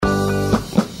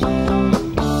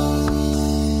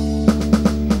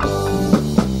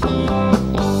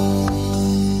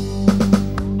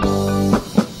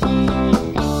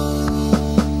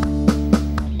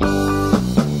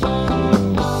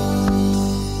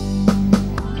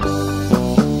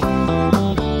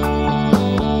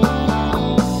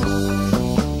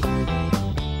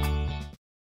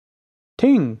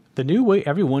Ting, the new way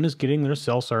everyone is getting their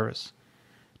cell service.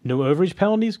 No overage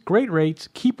penalties, great rates,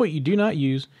 keep what you do not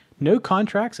use, no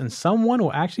contracts, and someone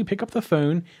will actually pick up the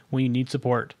phone when you need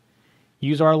support.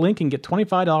 Use our link and get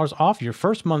 $25 off your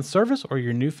first month's service or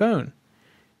your new phone.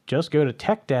 Just go to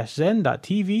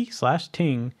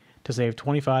tech-zen.tv/ting to save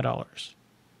 $25.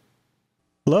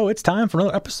 Hello, it's time for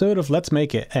another episode of Let's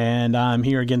Make It, and I'm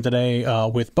here again today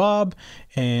with Bob,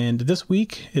 and this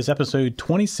week is episode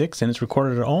 26, and it's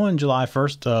recorded on July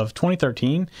 1st of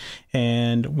 2013,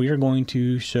 and we are going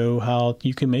to show how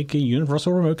you can make a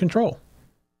universal remote control.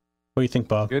 What do you think,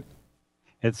 Bob? Good.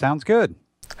 It sounds good.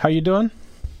 How you doing?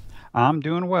 I'm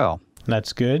doing well.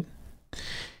 That's good.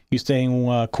 You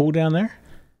staying cool down there?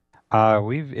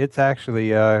 It's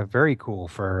actually very cool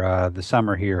for the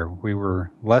summer here. We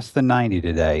were less than 90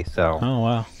 today, so Oh,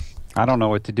 wow. I don't know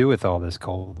what to do with all this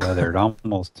cold weather. It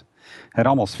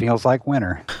almost feels like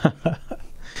winter.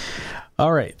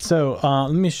 All right, so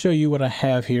let me show you what I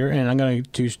have here, and I'm going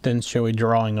to then show a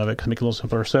drawing of it to make it a little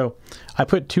simpler. So I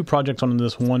put two projects on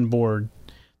this one board.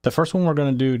 The first one we're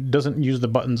going to do doesn't use the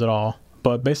buttons at all,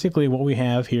 but basically what we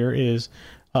have here is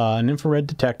an infrared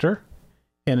detector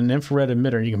and an infrared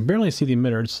emitter. You can barely see the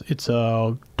emitter. It's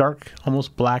dark,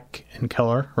 almost black in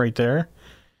color right there.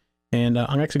 And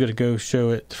I'm actually going to go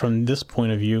show it from this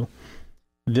point of view.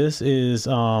 This is,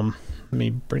 let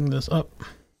me bring this up.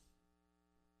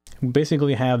 We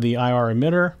basically have the IR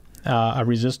emitter, a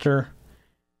resistor,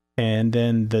 and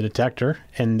then the detector.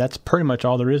 And that's pretty much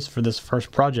all there is for this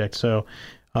first project. So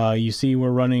you see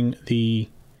we're running the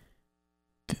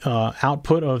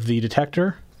output of the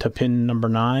detector to pin number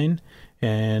 9.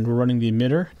 And we're running the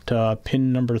emitter to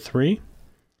pin number 3.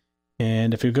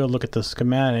 And if you go look at the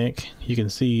schematic, you can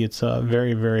see it's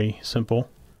very, very simple.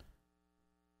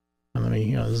 And let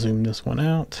me zoom this one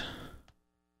out.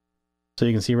 So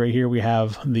you can see right here we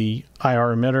have the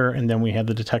IR emitter, and then we have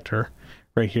the detector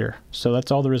right here. So that's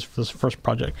all there is for this first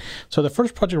project. So the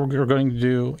first project we're going to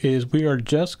do is we are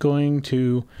just going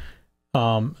to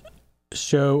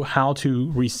show how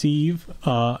to receive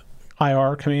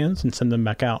IR commands and send them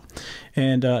back out.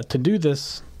 And to do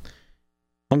this,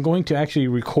 I'm going to actually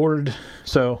record.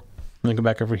 So let me go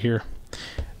back over here.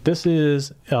 This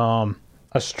is a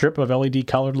strip of LED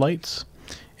colored lights,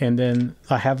 and then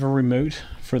I have a remote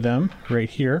for them right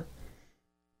here,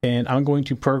 and I'm going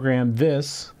to program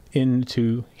this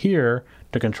into here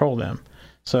to control them.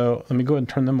 So let me go ahead and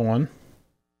turn them on.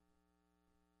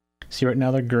 See, right now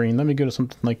they're green. Let me go to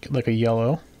something like a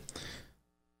yellow.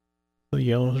 The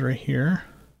yellow is right here.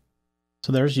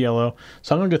 So there's yellow.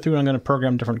 So I'm going to go through and I'm going to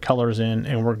program different colors in,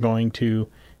 and we're going to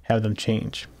have them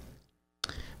change.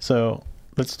 So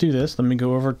let's do this. Let me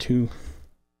go over to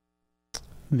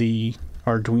the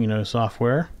Arduino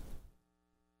software.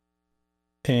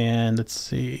 And let's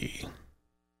see.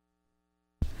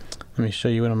 Let me show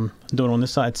you what I'm doing on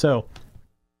this side. So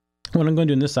what I'm going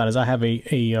to do on this side is I have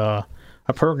a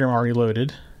program already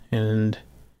loaded, and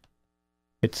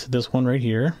it's this one right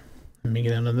here. Let me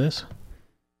get out of this.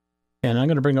 And I'm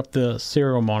going to bring up the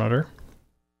serial monitor.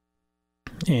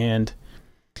 And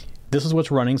this is what's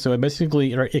running. So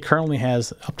it currently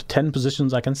has up to 10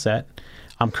 positions I can set.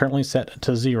 I'm currently set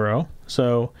to 0.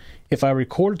 So if I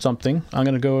record something, I'm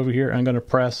going to go over here. I'm going to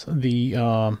press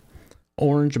the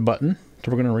orange button.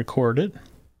 So we're going to record it.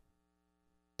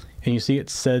 And you see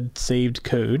it said saved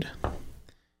code.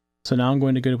 So now I'm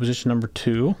going to go to position number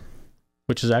 2,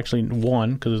 which is actually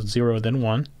 1 because it's 0 then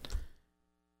 1.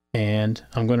 And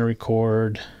I'm going to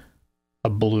record a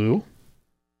blue.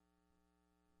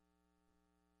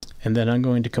 And then I'm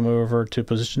going to come over to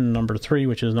position number 3,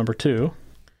 which is number 2.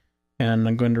 And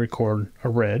I'm going to record a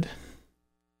red.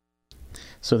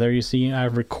 So there you see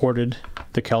I've recorded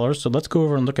the colors. So let's go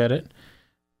over and look at it.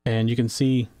 And you can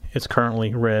see it's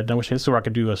currently red. I wish this is where I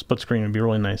could do a split screen. It would be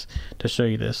really nice to show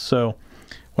you this. So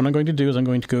what I'm going to do is I'm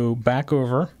going to go back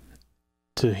over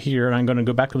to here, and I'm going to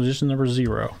go back to position number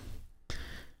 0.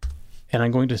 And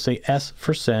I'm going to say S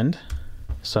for send.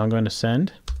 So I'm going to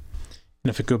send. And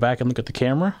if we go back and look at the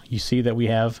camera, you see that we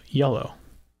have yellow.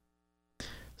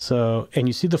 So, and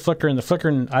you see the flickering. The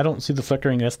flickering, I don't see the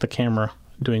flickering. That's the camera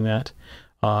doing that.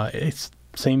 It's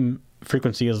same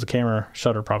frequency as the camera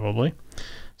shutter probably.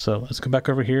 So let's go back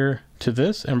over here to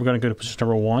this, and we're going to go to position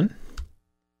number 1.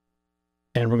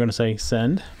 And we're going to say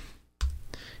send.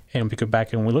 And we go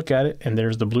back and we look at it, and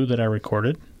there's the blue that I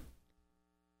recorded.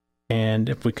 And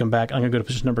if we come back, I'm going to go to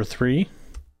position number 3,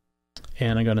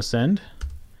 and I'm going to send,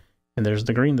 and there's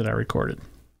the green that I recorded.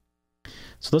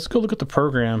 So let's go look at the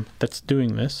program that's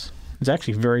doing this. It's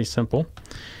actually very simple.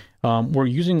 We're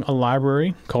using a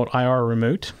library called IR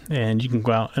Remote, and you can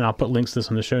go out, and I'll put links to this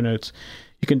in the show notes.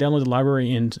 you can download the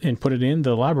library and put it in.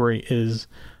 The library is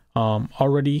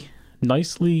already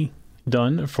nicely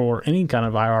done for any kind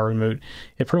of IR remote.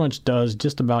 It pretty much does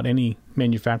just about any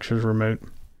manufacturer's remote.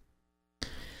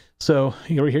 So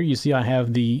over here you see I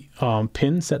have the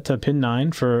pin set to pin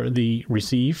 9 for the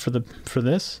receive for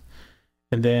this,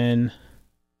 and then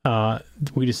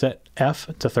we just set F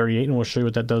to 38, and we'll show you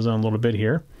what that does in a little bit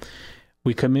here.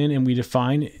 We come in and we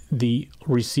define the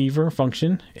receiver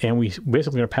function, and we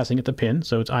basically are passing it the pin,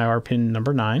 so it's IR pin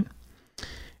number 9.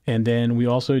 And then we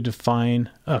also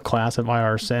define a class of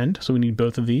IR send, so we need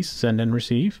both of these, send and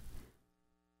receive.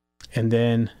 And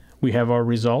then we have our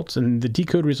results, and the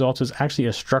decode results is actually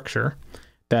a structure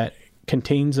that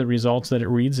contains the results that it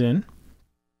reads in.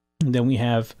 And then we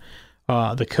have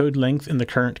the code length and the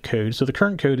current code. So the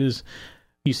current code is,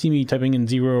 you see me typing in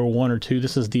 0 or 1 or 2.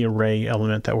 This is the array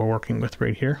element that we're working with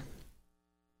right here.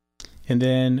 And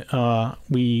then for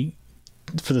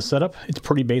the setup, it's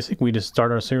pretty basic. We just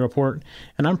start our serial port,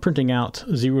 and I'm printing out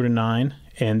 0 to 9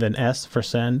 and then S for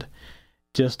send,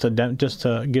 just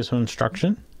to give some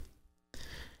instruction.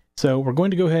 So we're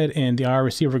going to go ahead, and the IR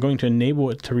receiver, we're going to enable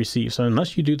it to receive. So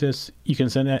unless you do this, you can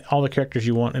send all the characters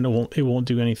you want, and it won't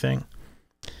do anything.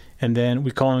 And then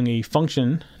we're calling a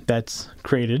function that's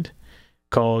created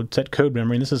called set code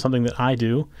memory. And this is something that I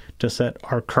do to set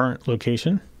our current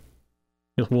location.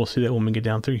 We'll see that when we get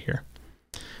down through here.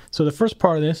 So the first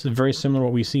part of this is very similar to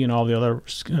what we see in all the other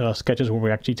sketches where we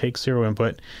actually take serial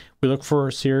input. We look for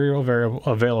serial variable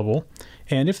available,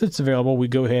 and if it's available, we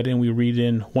go ahead and we read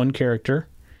in one character.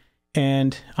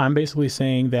 And I'm basically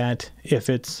saying that if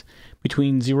it's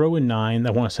between 0 and 9,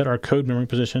 I want to set our code memory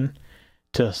position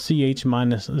to ch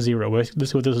minus 0. This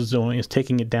is what this is doing, is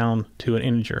taking it down to an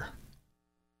integer.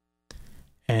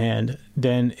 And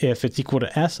then if it's equal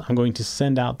to S, I'm going to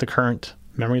send out the current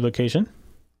memory location.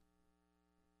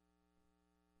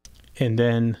 And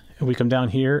then if we come down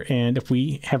here, and if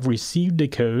we have received a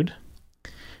code,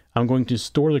 I'm going to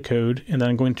store the code, and then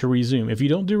I'm going to resume. If you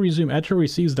don't do resume, after it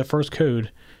receives the first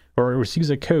code, or it receives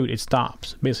a code, it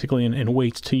stops basically and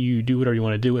waits till you do whatever you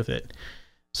want to do with it.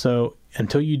 So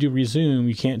until you do resume,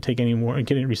 you can't take any more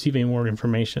and receive any more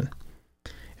information.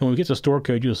 And when we get to store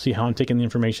code, you'll see how I'm taking the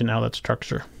information out of that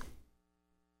structure.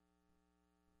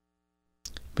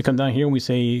 We come down here and we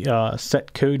say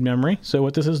set code memory. So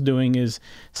what this is doing is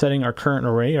setting our current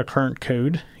array, our current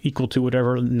code, equal to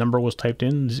whatever number was typed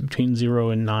in between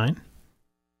 0 and 9.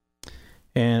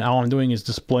 And all I'm doing is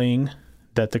displaying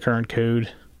that the current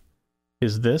code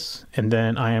is this, and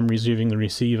then I am receiving the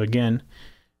receive again,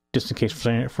 just in case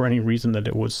for any reason that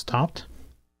it was stopped.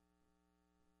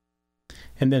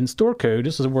 And then store code,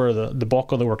 this is where the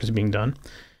bulk of the work is being done.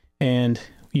 And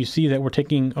you see that we're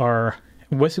taking our,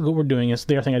 basically what we're doing is,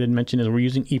 the other thing I didn't mention is we're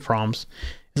using EEPROMs.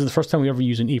 This is the first time we ever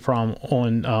use an EEPROM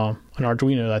on an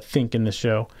Arduino, I think, in this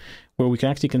show, where we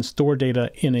can store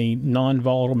data in a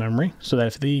non-volatile memory, so that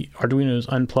if the Arduino is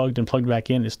unplugged and plugged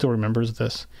back in, it still remembers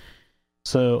this.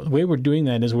 So the way we're doing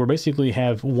that is we're basically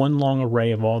have one long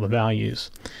array of all the values.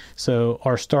 So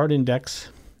our start index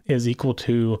is equal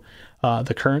to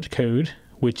the current code,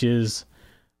 which is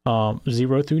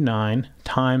 0 through 9,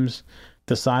 times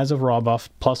the size of rawbuff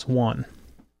plus 1.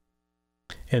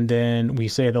 And then we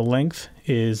say the length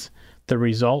is the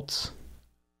results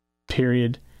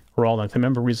period raw length.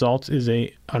 Remember, results is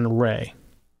an array.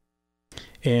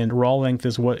 And raw length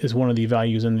is what is one of the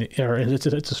values in the, or it's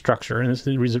a structure, and this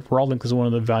is, raw length is one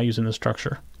of the values in the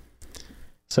structure.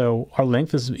 So our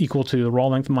length is equal to the raw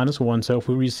length minus 1. So if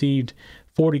we received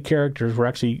 40 characters, we're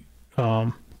actually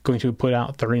going to put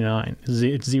out 39.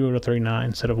 It's 0 to 39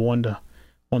 instead of 1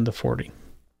 to 40.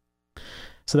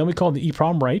 So then we call the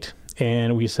EEPROM write,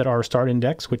 and we set our start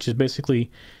index, which is basically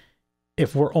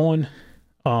if we're on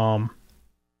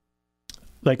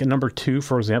like a number 2,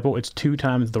 for example, it's 2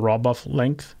 times the rawbuff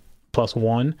length plus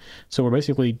 1. So we're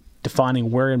basically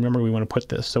defining where in memory we want to put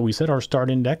this. So we set our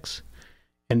start index,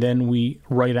 and then we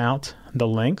write out the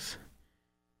length.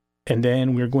 And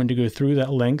then we're going to go through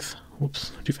that length,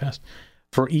 whoops, too fast,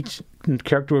 for each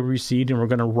character we received, and we're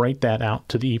going to write that out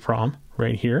to the EEPROM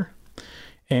right here.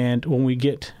 And when we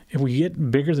get, if we get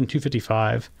bigger than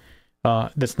 255,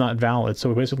 that's not valid. So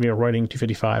we basically are writing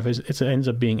 255. It ends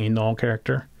up being a null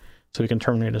character. So we can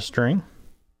terminate a string.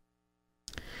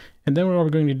 And then what we're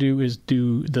going to do is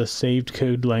do the saved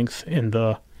code length and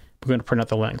we're going to print out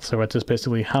the length. So that's just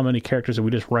basically how many characters that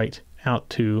we just write out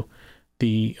to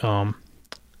the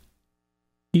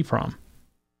EEPROM.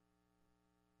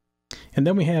 And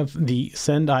then we have the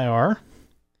send IR.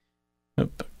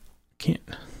 Oop,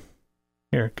 can't.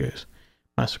 There it goes.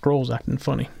 My scroll's acting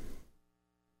funny.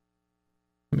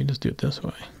 Let me just do it this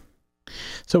way.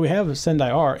 So we have send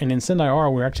IR, and in send IR,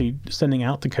 we're actually sending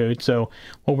out the code. So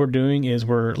what we're doing is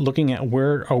we're looking at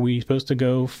where are we supposed to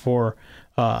go for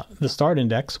the start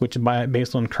index, which is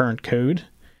based on current code.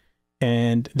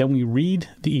 And then we read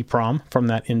the EEPROM from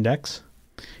that index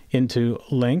into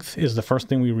length is the first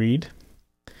thing we read.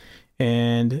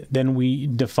 And then we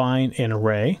define an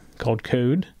array called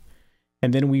code.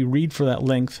 And then we read for that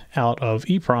length out of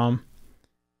EEPROM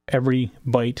every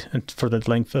byte for the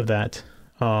length of that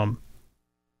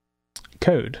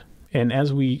code. And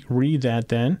as we read that,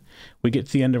 then we get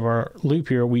to the end of our loop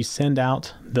here, we send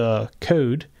out the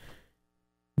code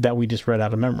that we just read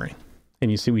out of memory.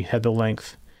 And you see we had the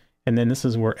length. And then this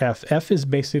is where F is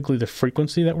basically the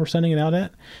frequency that we're sending it out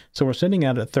at. So we're sending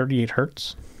out at 38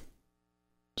 hertz.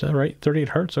 Is that right? 38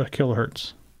 hertz or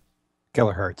kilohertz?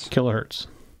 Kilohertz. Kilohertz.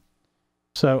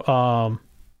 So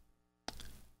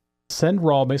send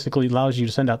raw basically allows you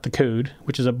to send out the code,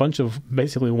 which is a bunch of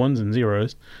basically ones and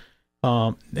zeros,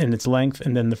 and its length,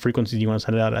 and then the frequency you want to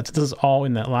send it out at. So this is all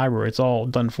in that library. It's all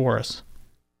done for us.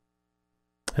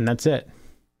 And that's it.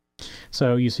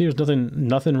 So you see there's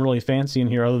nothing really fancy in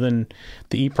here other than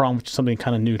the EEPROM, which is something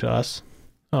kind of new to us.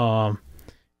 And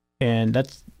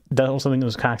that was something that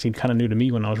was actually kind of new to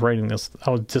me when I was writing this.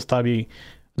 I just thought it'd be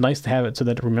nice to have it so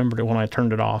that I remembered it when I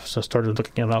turned it off. So I started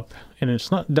looking it up. And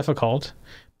it's not difficult,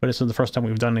 but this is the first time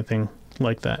we've done anything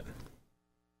like that.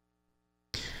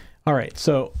 All right,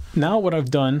 so now what I've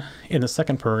done in the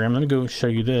second program, let me go show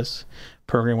you this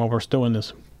program while we're still in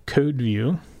this code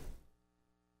view.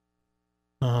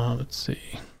 Let's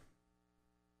see.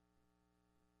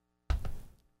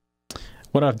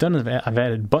 What I've done is I've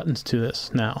added buttons to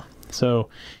this now. So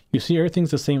you see everything's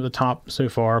the same at the top so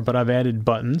far, but I've added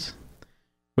buttons,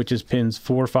 which is pins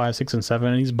 4, 5, 6, and 7.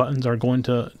 And these buttons are going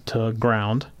to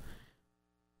ground.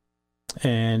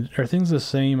 And everything's the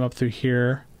same up through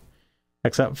here,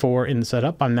 except for in the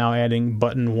setup, I'm now adding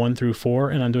button 1 through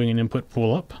 4, and I'm doing an input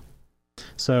pull up.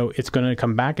 So it's going to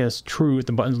come back as true if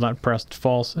the button's not pressed,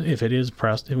 false if it is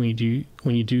pressed, and when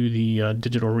you do the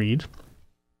digital read.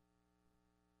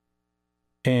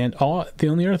 And the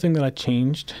only other thing that I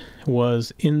changed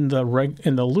was in the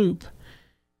loop,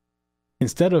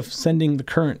 instead of sending the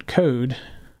current code,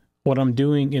 what I'm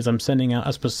doing is I'm sending out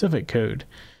a specific code.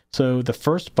 So the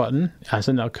first button, I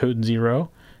send out code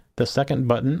 0. The second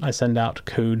button, I send out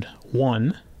code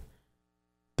 1.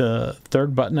 The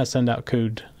third button, I send out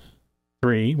code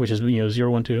 3, which is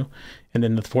 0, 1, 2. And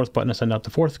then the fourth button, I send out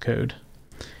the fourth code.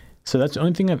 So that's the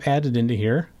only thing I've added into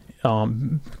here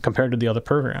compared to the other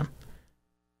program.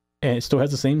 And it still has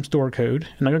the same store code.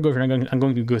 And I'm going to go over here, I'm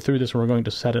going to go through this, and we're going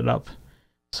to set it up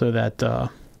so that you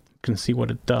can see what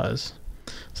it does.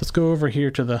 So let's go over here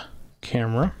to the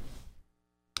camera.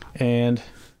 And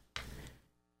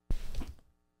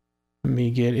let me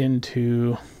get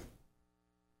into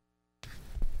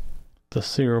the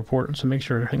serial port to make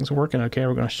sure everything's working okay.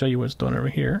 We're going to show you what's done over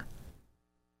here.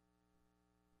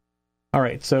 All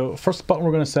right, so first button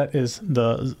we're going to set is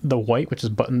the white, which is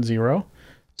button 0.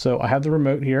 So I have the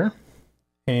remote here,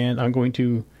 and I'm going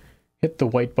to hit the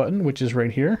white button, which is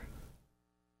right here.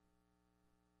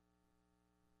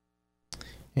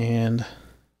 And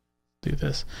do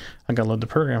this. I gotta load the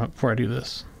program up before I do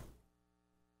this.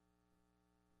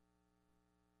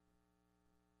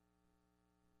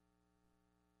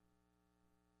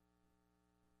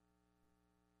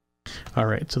 All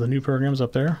right, so the new program's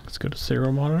up there. Let's go to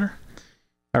serial monitor.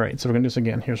 All right, so we're gonna do this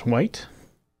again. Here's white.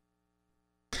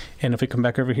 And if we come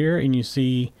back over here and you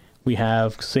see we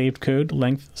have saved code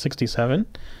length 67.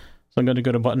 So I'm going to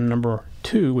go to button number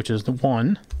 2, which is the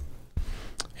 1.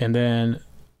 And then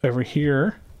over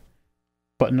here,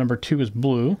 button number 2 is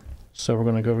blue. So we're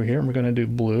going to go over here and we're going to do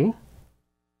blue.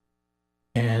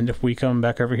 And if we come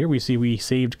back over here, we see we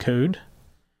saved code.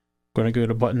 We're going to go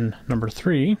to button number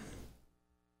 3.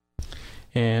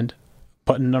 And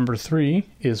button number 3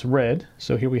 is red.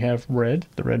 So here we have red,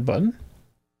 the red button.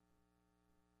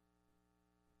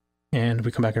 And if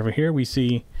we come back over here, we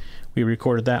see we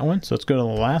recorded that one. So let's go to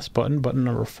the last button, button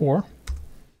number 4.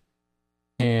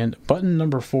 And button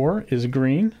number 4 is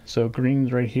green. So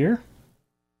green's right here.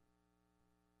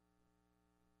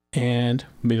 And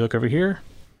we look over here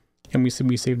and we see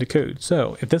we saved the code.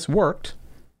 So if this worked,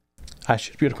 I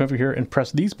should be able to come over here and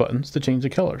press these buttons to change the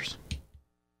colors.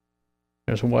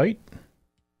 There's white,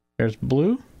 there's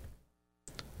blue,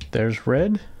 there's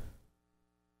red,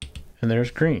 and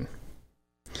there's green.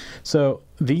 So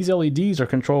these LEDs are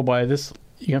controlled by this.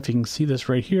 You can see this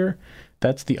right here.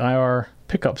 That's the IR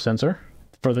pickup sensor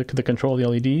for the control of the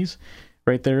LEDs.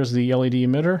 Right there's the LED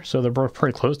emitter. So they're both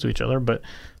pretty close to each other, but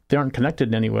they aren't connected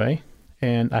in any way.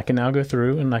 And I can now go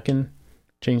through and I can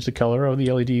change the color of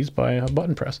the LEDs by a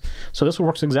button press. So this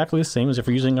works exactly the same as if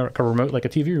you're using a remote like a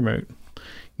TV remote.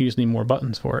 You just need more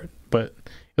buttons for it. But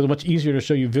it was much easier to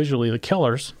show you visually the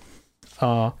colors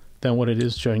than what it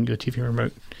is showing you the TV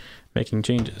remote making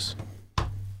changes.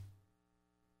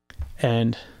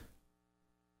 And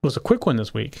it was a quick one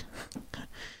this week.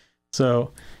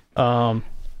 So I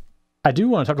do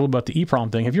want to talk a little about the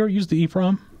EEPROM thing. Have you ever used the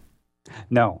EEPROM?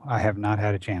 No, I have not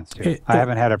had a chance to. I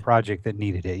haven't had a project that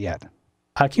needed it yet.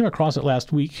 I came across it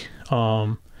last week,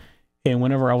 and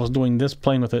whenever I was doing this,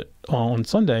 playing with it on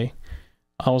Sunday,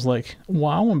 I was like,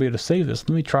 well, I want to be able to save this.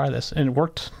 Let me try this. And it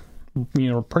worked,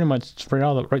 pretty much straight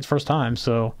out of the right first time.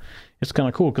 So it's kind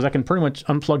of cool because I can pretty much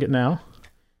unplug it now.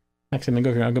 Actually,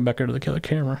 I'll go back over to the other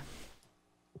camera.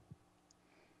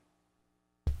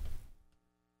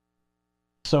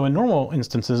 So in normal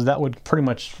instances, that would pretty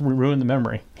much ruin the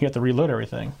memory. You have to reload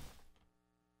everything.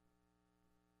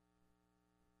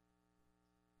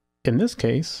 In this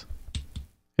case,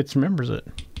 it remembers it.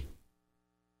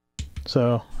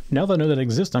 So now that I know that it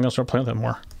exists, I'm going to start playing with it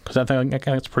more because I think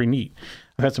it's pretty neat.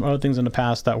 I've had some other things in the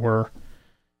past that were,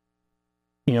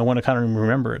 want to kind of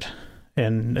remember it,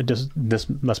 and this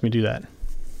lets me do that.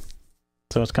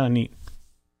 So it's kind of neat.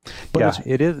 But yeah,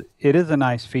 it is a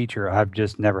nice feature. I've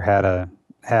just never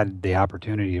had the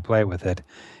opportunity to play with it,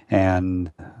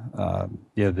 and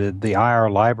the IR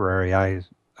library,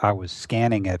 I was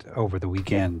scanning it over the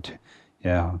weekend.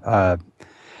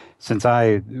 Since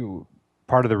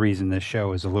part of the reason this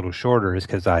show is a little shorter is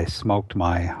because I smoked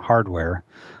my hardware,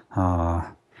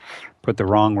 put the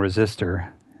wrong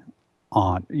resistor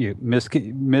on. You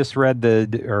misread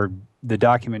the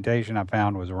documentation I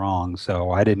found was wrong,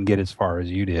 so I didn't get as far as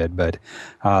you did. But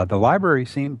the library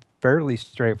seemed fairly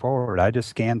straightforward. I just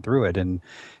scanned through it, and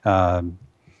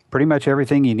pretty much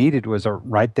everything you needed was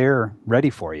right there, ready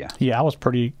for you. Yeah, I was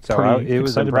pretty it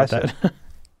was excited impressive. about that.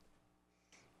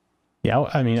 Yeah,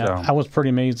 I mean, I was pretty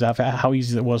amazed at how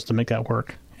easy it was to make that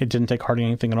work. It didn't take hardly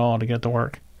anything at all to get it to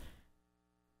work.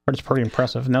 But it's pretty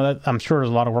impressive. Now that I'm sure there's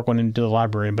a lot of work went into the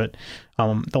library, but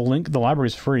the library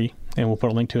is free, and we'll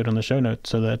put a link to it in the show notes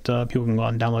so that people can go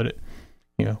out and download it.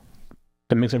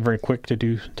 That makes it very quick to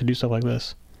do stuff like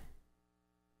this.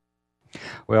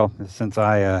 Well, since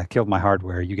I killed my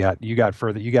hardware, you got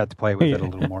to play with it a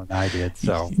little more than I did.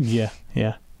 So yeah.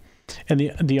 And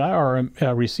the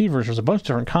IR receivers, there's a bunch of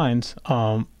different kinds.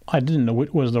 I didn't know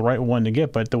which was the right one to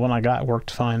get, but the one I got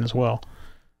worked fine as well.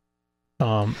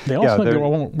 They also they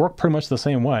won't work pretty much the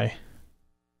same way.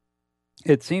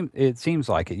 It seems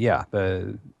like it, yeah.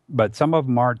 But some of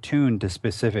them are tuned to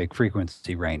specific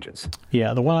frequency ranges.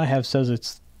 Yeah, the one I have says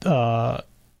it's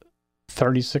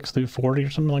 36 through 40 or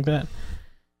something like that.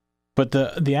 But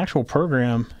the actual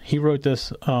program, he wrote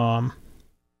this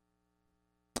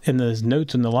in his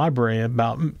notes in the library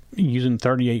about using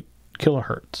 38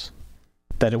 kilohertz.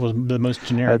 That it was the most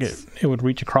generic. It would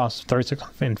reach across 36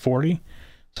 and 40.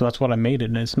 So that's what I made it,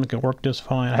 and it's making it work just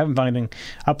fine. I haven't found anything.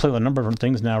 I play with a number of different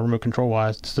things now, remote control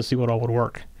wise, just to see what all would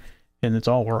work, and it's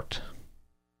all worked.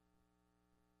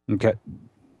 Okay,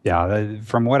 yeah.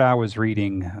 From what I was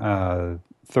reading,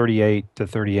 38 to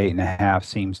 38 and a half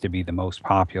seems to be the most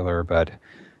popular, but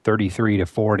 33 to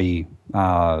 40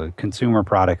 consumer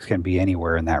products can be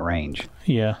anywhere in that range.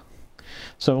 Yeah.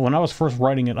 So when I was first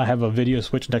writing it, I have a video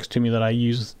switch next to me that I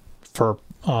use for.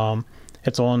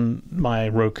 It's on my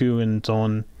Roku, and it's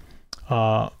on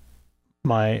I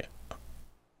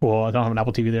don't have an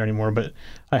Apple TV there anymore, but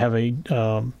I have a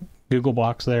Google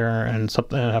Box there, and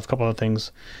I have a couple other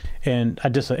things. And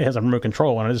it has a remote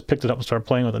control, and I just picked it up and started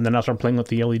playing with it. And then I started playing with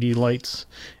the LED lights,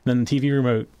 and then the TV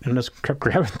remote, and just kept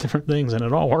grabbing different things, and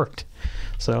it all worked.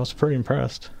 So I was pretty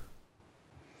impressed.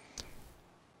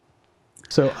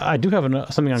 So I do have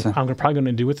something I'm probably going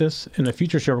to do with this. In the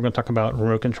future show, we're going to talk about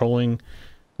remote controlling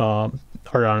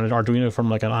or on an Arduino from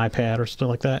like an iPad or something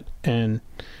like that. And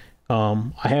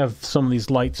I have some of these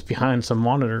lights behind some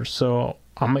monitors, so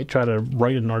I might try to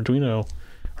write an Arduino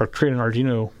or create an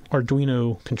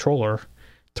Arduino controller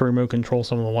to remote control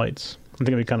some of the lights. I think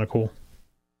it'd be kind of cool.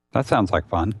 That sounds like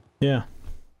fun. Yeah.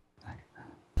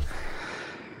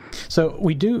 So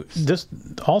we do this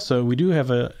also. We do have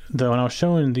when I was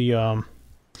showing the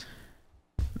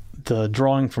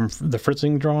drawing from the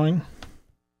Fritzing drawing,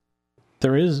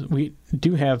 we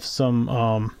do have some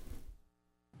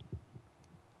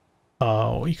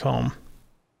what do you call them,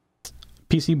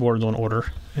 PC boards on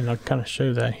order, and I'll kind of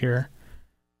show that here.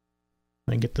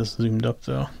 Let me get this zoomed up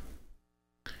though.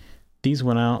 These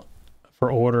went out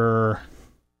for order,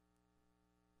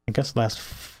 I guess last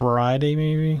Friday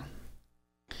maybe.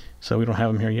 So we don't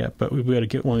have them here yet, but we got to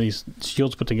get one of these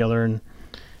shields put together and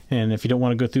And if you don't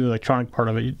want to go through the electronic part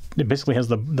of it, it basically has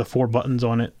the 4 buttons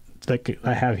on it that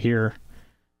I have here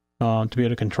to be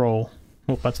able to control.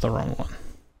 Oh, that's the wrong one.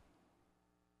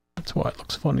 That's why it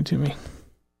looks funny to me.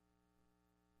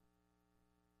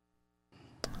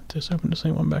 Just open the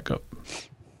same one back up.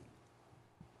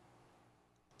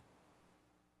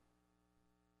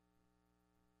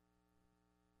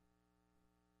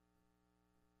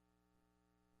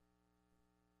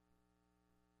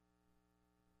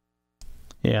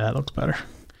 Yeah, that looks better.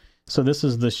 So this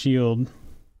is the shield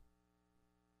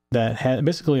that had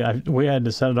basically the way I had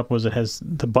to set it up was it has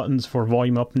the buttons for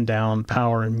volume up and down,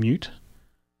 power, and mute.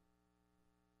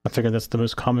 I figured that's the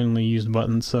most commonly used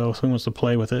button, so if someone wants to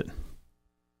play with it.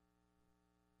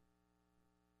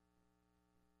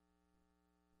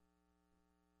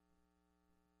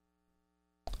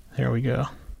 There we go.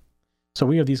 So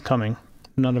we have these coming.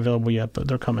 Not available yet, but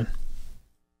they're coming.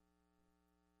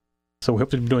 So we hope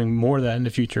to be doing more of that in the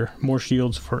future. More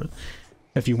shields for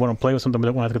if you want to play with something but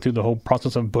don't want to go through the whole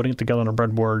process of putting it together on a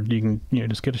breadboard, you can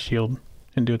just get a shield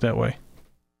and do it that way.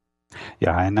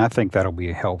 Yeah, and I think that'll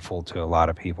be helpful to a lot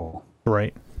of people.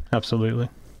 Right. Absolutely.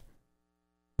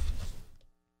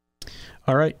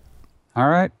 All right. All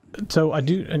right. So I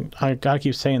gotta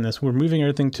keep saying this. We're moving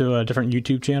everything to a different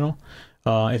YouTube channel.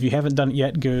 If you haven't done it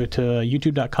yet, go to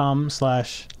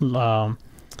youtube.com/TechZen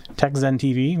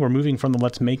TV. We're moving from the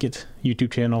Let's Make It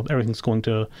YouTube channel. Everything's going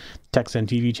to TechZen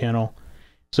TV channel.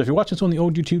 So if you're watching this on the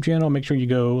old YouTube channel, make sure you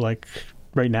go like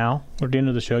right now or at the end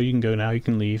of the show. You can go now. You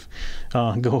can leave.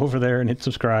 Go over there and hit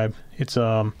subscribe. It's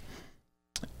you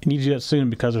need to do that soon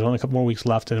because there's only a couple more weeks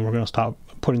left, and we're going to stop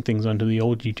putting things onto the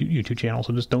old YouTube channel.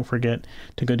 So just don't forget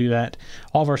to go do that.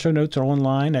 All of our show notes are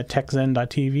online at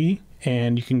techzen.tv,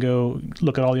 and you can go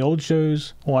look at all the old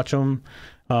shows, watch them.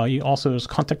 There's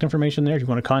contact information there if you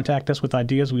want to contact us with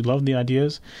ideas. We love the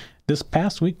ideas. This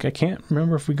past week, I can't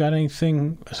remember if we got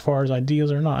anything as far as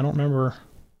ideas or not. I don't remember.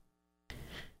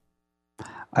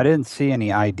 I didn't see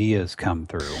any ideas come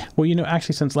through. Well,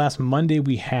 actually, since last Monday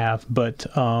we have, but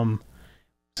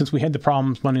since we had the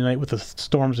problems Monday night with the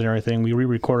storms and everything, we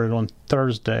re-recorded on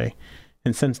Thursday.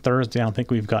 And since Thursday, I don't think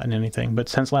we've gotten anything. But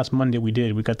since last Monday we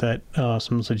did. We got that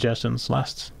some suggestions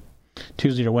last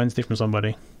Tuesday or Wednesday from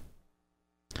somebody.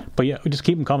 But yeah, we just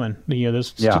keep them coming. Those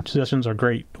suggestions are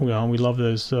great. We love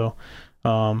those. So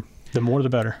the more the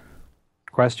better.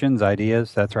 Questions,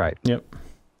 ideas, that's right. Yep,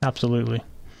 absolutely.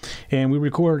 And we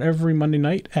record every Monday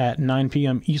night at 9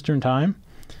 p.m. Eastern Time.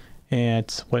 And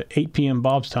it's 8 p.m.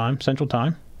 Bob's time, Central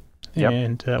Time. Yep.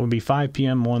 And that would be 5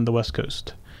 p.m. on the West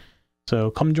Coast.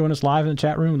 So come join us live in the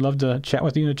chat room. We'd love to chat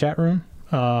with you in the chat room.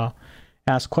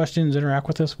 Ask questions, interact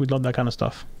with us. We'd love that kind of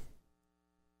stuff.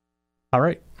 All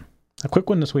right. A quick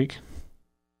one this week.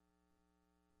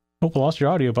 Oh, I lost your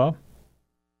audio, Bob.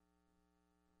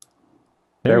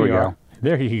 There we go.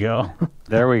 There you go.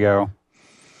 There we go.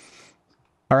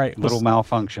 All right. Little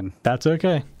malfunction. That's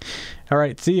okay. All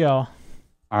right. See y'all.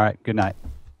 All right. Good night.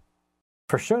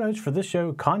 For show notes for this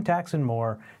show, contacts, and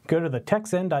more, go to the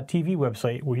techzen.tv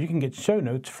website where you can get show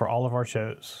notes for all of our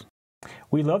shows.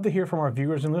 We love to hear from our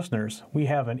viewers and listeners. We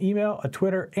have an email, a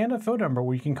Twitter, and a phone number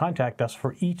where you can contact us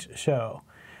for each show.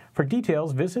 For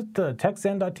details, visit the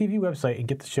techzen.tv website and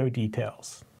get the show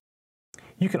details.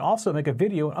 You can also make a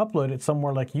video and upload it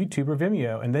somewhere like YouTube or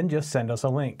Vimeo and then just send us a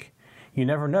link. You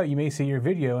never know, you may see your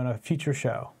video in a future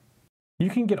show. You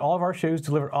can get all of our shows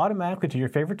delivered automatically to your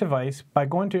favorite device by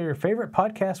going to your favorite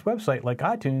podcast website like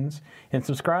iTunes and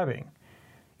subscribing.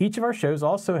 Each of our shows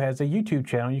also has a YouTube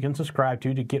channel you can subscribe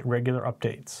to get regular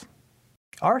updates.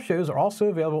 Our shows are also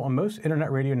available on most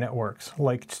internet radio networks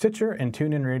like Stitcher and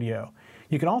TuneIn Radio.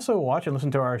 You can also watch and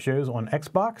listen to our shows on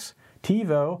Xbox,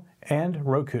 TiVo, and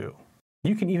Roku.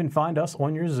 You can even find us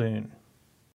on your Zune.